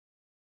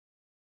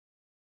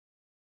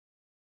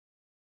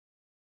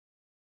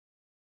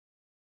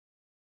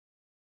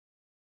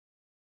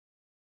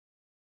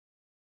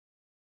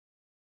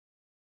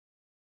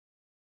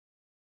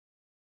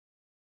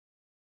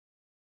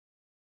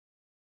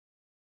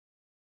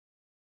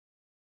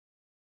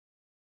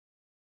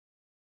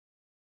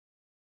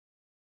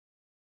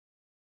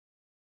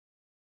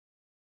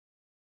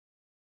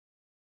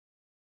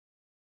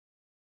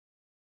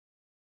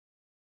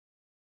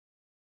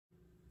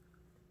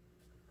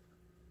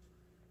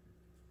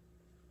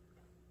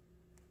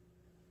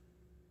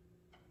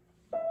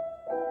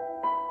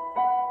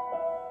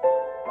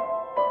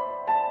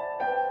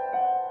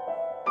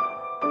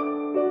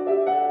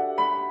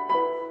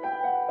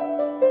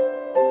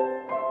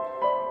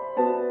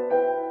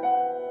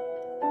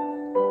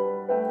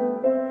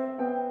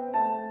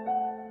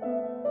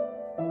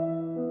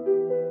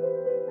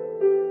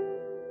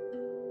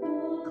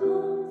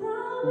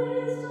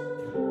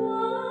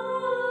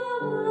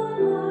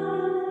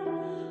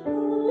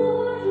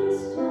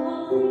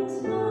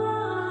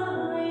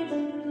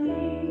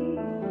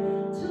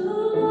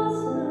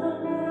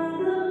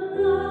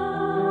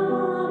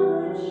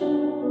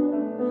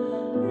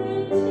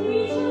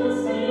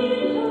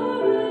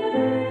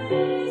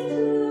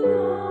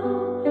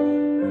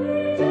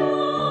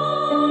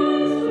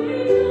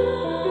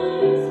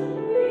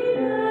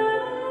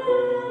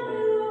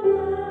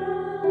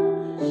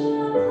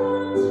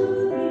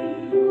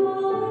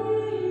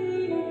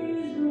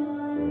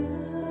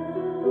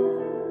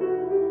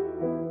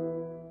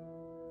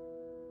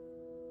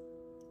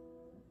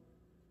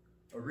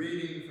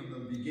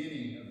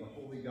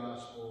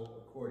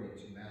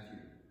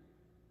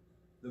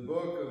The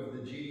book of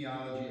the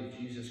genealogy of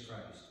Jesus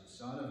Christ, the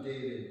son of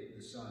David,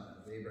 the son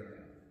of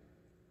Abraham.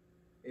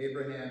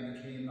 Abraham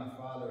became the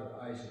father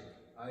of Isaac,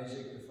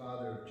 Isaac the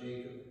father of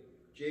Jacob,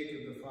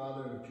 Jacob the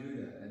father of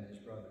Judah and his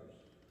brothers.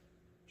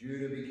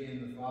 Judah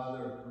became the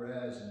father of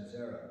Perez and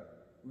Zerah,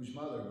 whose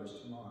mother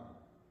was Tamar.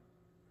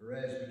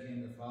 Perez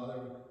became the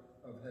father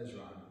of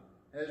Hezron,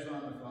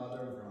 Hezron the father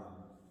of Ram,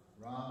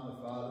 Ram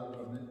the father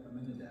of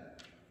Amminadab.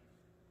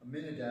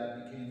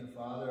 Amminadab became the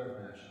father of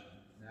Nahshon,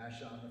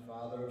 Nahshon the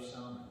father of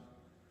Salmon,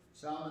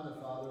 Salmon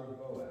the father of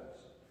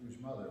Boaz, whose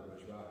mother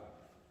was Rahab.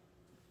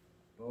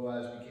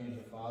 Boaz became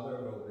the father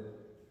of Obed,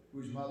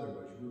 whose mother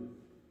was Ruth.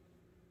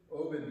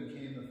 Obed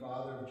became the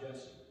father of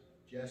Jesse,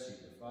 Jesse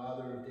the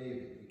father of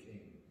David the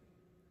king.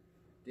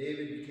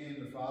 David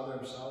became the father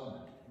of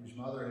Solomon, whose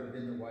mother had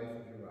been the wife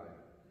of Uriah.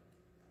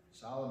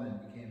 Solomon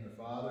became the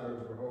father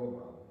of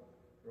Rehoboam,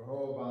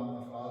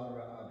 Rehoboam the father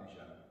of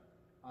Abijah,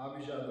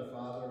 Abijah the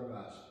father of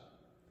Asa,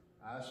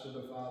 Asa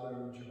the father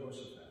of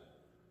Jehoshaphat,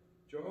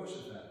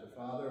 Jehoshaphat the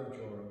father of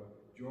Joram,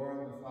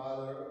 Joram the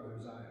father of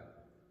Uzziah,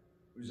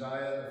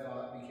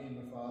 Uzziah became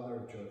the father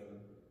of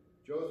Jotham,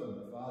 Jotham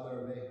the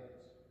father of Ahaz,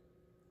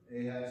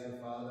 Ahaz the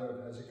father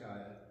of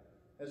Hezekiah,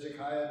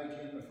 Hezekiah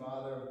became the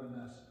father of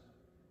Manasseh,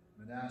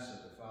 Manasseh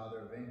the father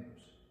of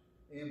Amos,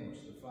 Amos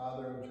the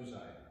father of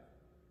Josiah,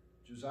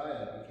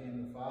 Josiah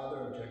became the father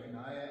of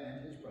Jeconiah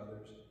and his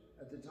brothers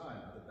at the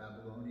time of the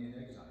Babylonian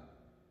exile.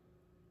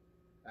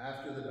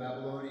 After the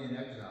Babylonian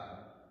exile,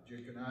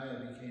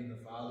 Jeconiah became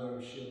the father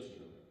of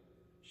Shealtiel,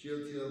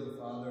 Shealtiel the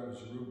father of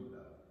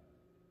Zerubbabel,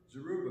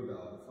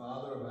 Zerubbabel the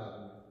father of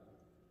Abud,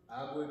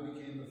 Abud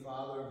became the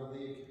father of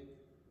Eliakim,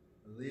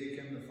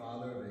 Eliakim the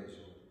father of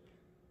Azor,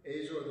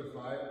 Azor the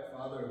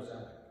father of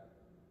Zadok,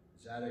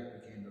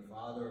 Zadok became the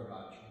father of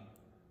Achim,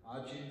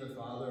 Achim the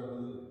father of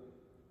Eliud,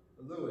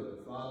 Eliud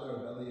the father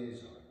of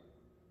Eleazar,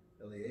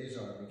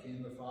 Eleazar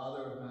became the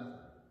father of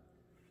Mathan,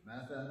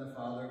 Mathan the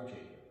father of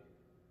Jacob,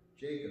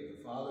 Jacob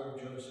the father of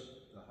Joseph,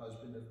 the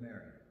husband of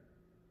Mary.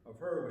 Of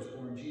her was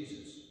born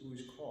Jesus, who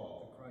is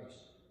called the Christ.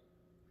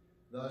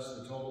 Thus,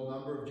 the total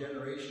number of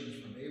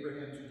generations from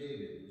Abraham to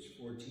David is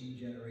 14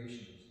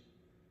 generations.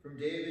 From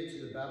David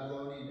to the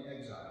Babylonian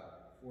exile,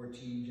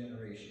 14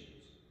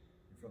 generations.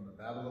 And from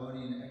the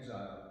Babylonian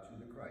exile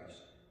to the Christ,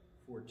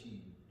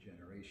 14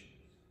 generations.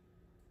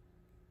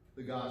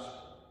 The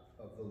Gospel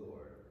of the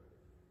Lord.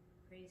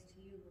 Praise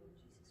to you, Lord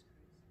Jesus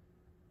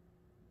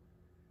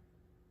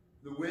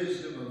Christ. The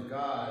wisdom of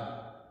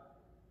God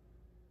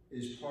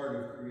is part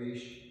of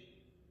creation.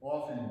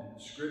 Often,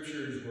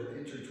 scriptures will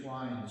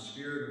intertwine the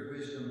spirit of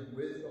wisdom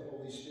with the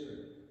Holy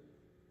Spirit.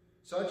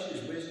 Such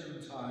is wisdom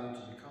tied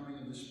to the coming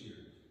of the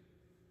Spirit.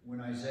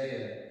 When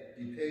Isaiah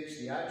depicts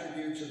the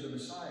attributes of the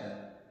Messiah,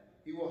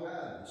 he will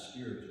have the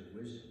spirit of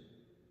wisdom.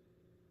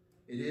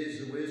 It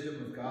is the wisdom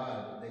of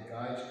God that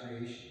guides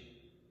creation.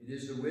 It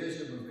is the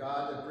wisdom of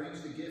God that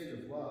brings the gift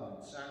of love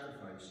and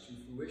sacrifice to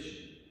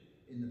fruition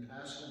in the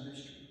Paschal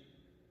mystery,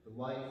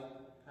 the life,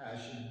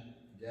 passion,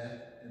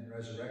 death, and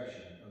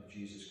resurrection of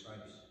Jesus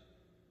Christ.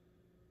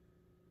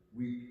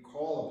 We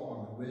call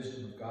upon the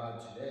wisdom of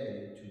God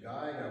today to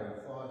guide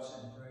our thoughts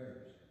and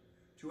prayers,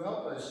 to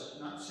help us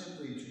not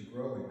simply to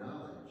grow in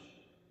knowledge,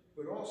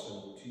 but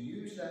also to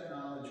use that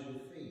knowledge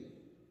with faith,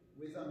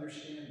 with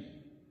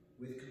understanding,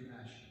 with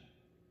compassion.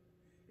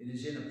 It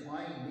is in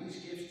applying these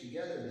gifts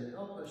together that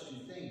help us to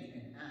think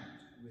and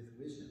act with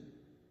wisdom.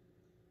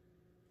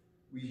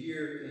 We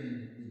hear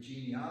in the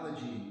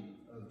genealogy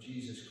of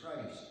Jesus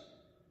Christ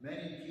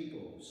many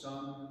people,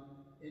 some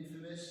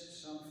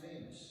infamous, some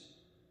famous,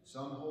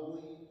 some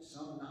holy,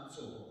 some not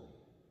so holy.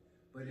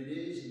 But it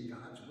is in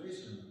God's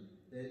wisdom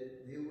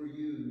that they were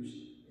used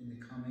in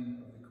the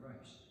coming of the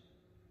Christ.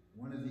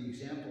 One of the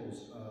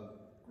examples of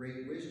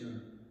great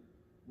wisdom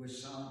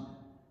was Solomon.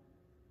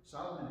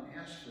 Solomon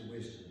asked for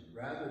wisdom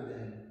rather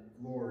than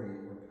glory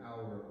or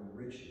power or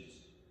riches,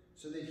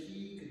 so that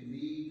he could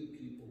lead the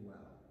people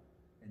well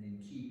and in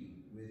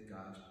keeping with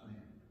God's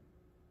plan.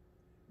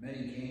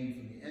 Many came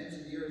from the ends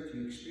of the earth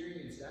to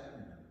experience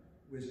that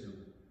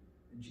wisdom,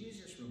 and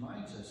Jesus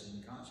reminds us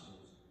in the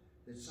Gospels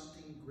that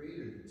something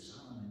greater than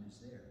Solomon is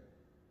there.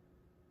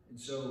 And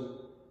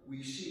so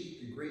we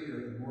seek the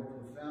greater and more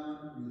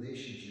profound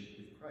relationship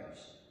with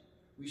Christ.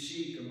 We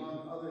seek,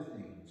 among other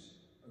things,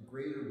 a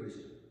greater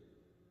wisdom.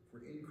 For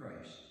in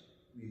Christ,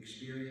 we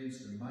experience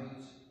the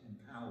might and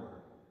power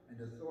and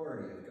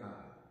authority of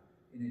God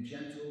in a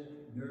gentle,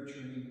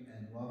 nurturing,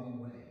 and loving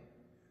way,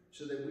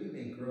 so that we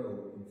may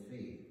grow in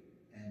faith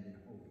and in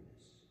holiness.